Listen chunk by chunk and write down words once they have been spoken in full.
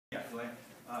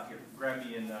have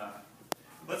me in,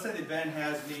 let's say that Ben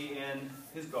has me in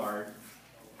his guard,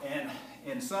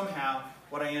 and somehow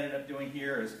what I ended up doing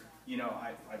here is, you know,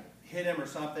 I hit him or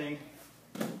something,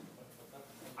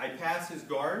 I pass his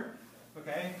guard,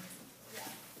 okay,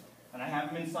 and I have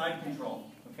him in side control,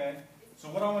 okay. So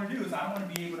what I want to do is I want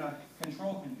to be able to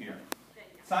control him here.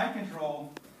 Side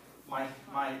control, my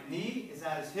knee is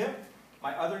at his hip,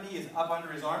 my other knee is up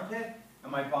under his armpit,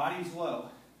 and my body's low.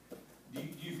 Do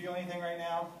you feel anything right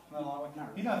now?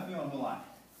 He's not feeling a whole lot.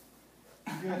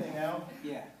 You feel anything now?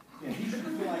 Yeah. Yeah, he should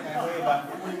feel like I weigh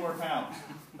about 40 more pounds.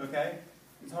 Okay?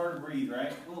 It's hard to breathe,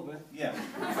 right? A little bit. Yeah.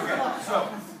 Okay, so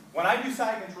when I do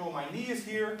side control, my knee is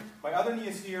here, my other knee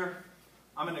is here.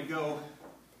 I'm going to go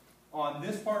on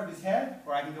this part of his head,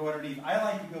 or I can go underneath. I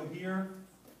like to go here.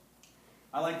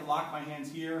 I like to lock my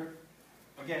hands here.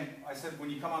 Again, I said when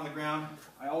you come on the ground,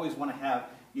 I always want to have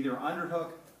either an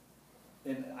underhook,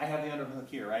 and I have the underhook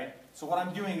here, right? So what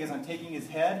I'm doing is I'm taking his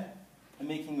head and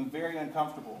making him very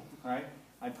uncomfortable, all right?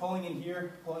 I'm pulling in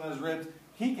here, pulling on his ribs.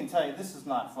 He can tell you this is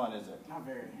not fun, is it? Not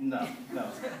very. No, no.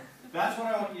 That's what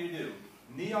I want you to do.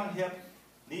 Knee on hip,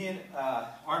 knee in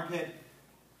armpit.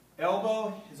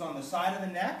 Elbow is on the side of the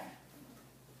neck,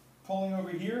 pulling over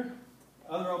here,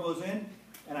 other elbow's in,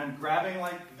 and I'm grabbing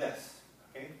like this,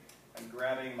 okay? I'm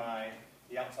grabbing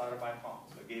the outside of my palm,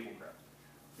 so a gable grip.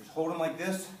 Just hold him like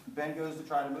this. Ben goes to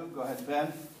try to move. Go ahead,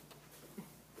 Ben.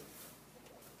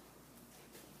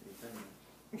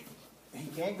 He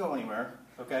can't go anywhere,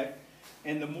 okay?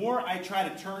 And the more I try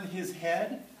to turn his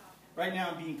head, right now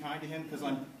I'm being kind to him because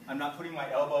I'm not putting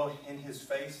my elbow in his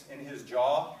face, in his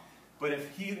jaw. But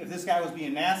if this guy was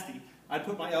being nasty, I'd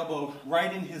put my elbow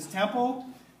right in his temple,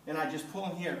 and I'd just pull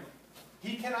him here.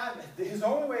 He cannot, his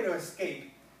only way to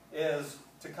escape is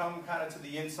to come kind of to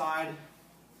the inside.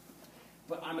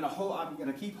 But I'm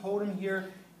going to keep holding here.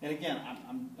 And again,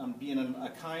 I'm being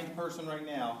a kind person right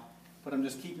now, but I'm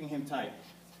just keeping him tight.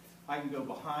 I can go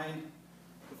behind.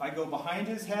 If I go behind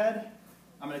his head,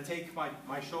 I'm going to take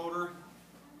my shoulder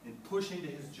and push into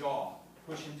his jaw,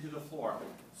 push into the floor.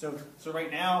 So right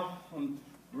now, I'm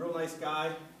a real nice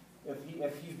guy. If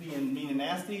he's being mean and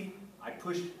nasty, I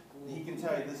push. He can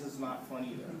tell you this is not fun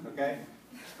either, okay?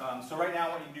 So right now I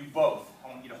want you to do both. I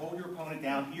want you to hold your opponent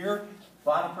down here.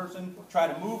 Bottom person, try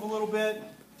to move a little bit.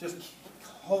 Just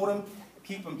hold him,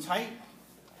 keep him tight.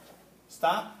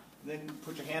 Stop. Then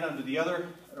put your hand under the other,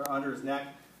 or under his neck.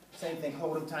 Same thing,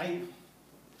 hold him tight.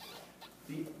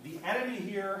 The enemy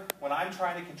here, when I'm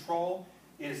trying to control,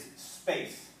 is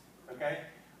space, okay?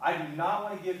 I do not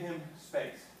want to give him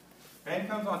space. Ben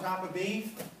comes on top of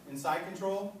me in side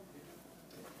control.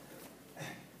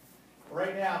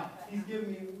 Right now, he's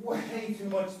giving me way too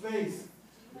much space.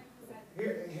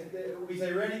 Here, we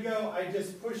say, ready, go. I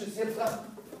just push his hips up.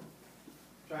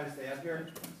 Try to stay up here.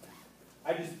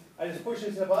 I just push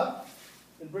his hip up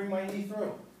and bring my knee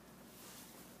through.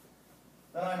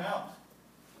 Then I'm out.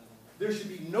 There should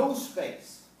be no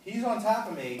space. He's on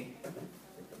top of me.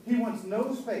 He wants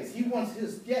no space. He wants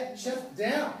his chest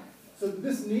down so that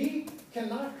this knee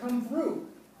cannot come through.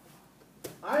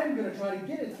 I'm going to try to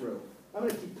get it through. I'm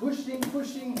going to keep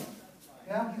pushing.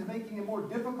 Now he's making it more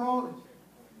difficult.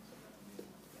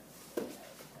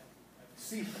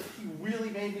 See, he really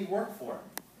made me work for him.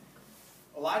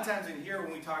 A lot of times in here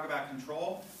when we talk about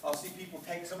control, I'll see people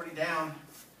take somebody down.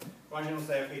 One will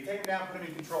say, okay, take him down, put him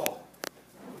in control.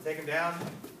 We'll take him down,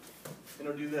 and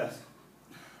he'll do this.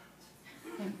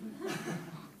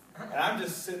 And I'm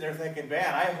just sitting there thinking,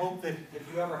 man, I hope that if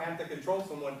you ever have to control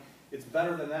someone, it's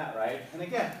better than that, right? And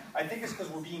again, I think it's because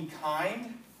we're being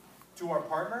kind to our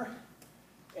partner,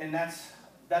 and that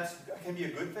can be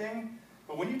a good thing.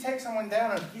 But when you take someone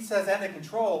down and he says end of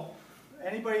control,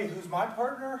 anybody who's my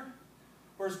partner,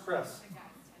 where's Chris?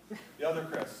 The other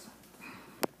Chris.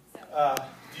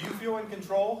 Do you feel in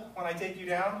control when I take you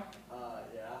down?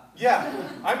 Yeah. Yeah.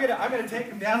 I'm gonna take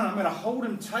him down and I'm gonna hold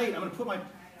him tight. I'm gonna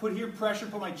put here pressure,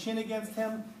 put my chin against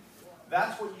him.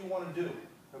 That's what you want to do.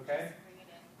 Okay?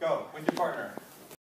 Go with your partner.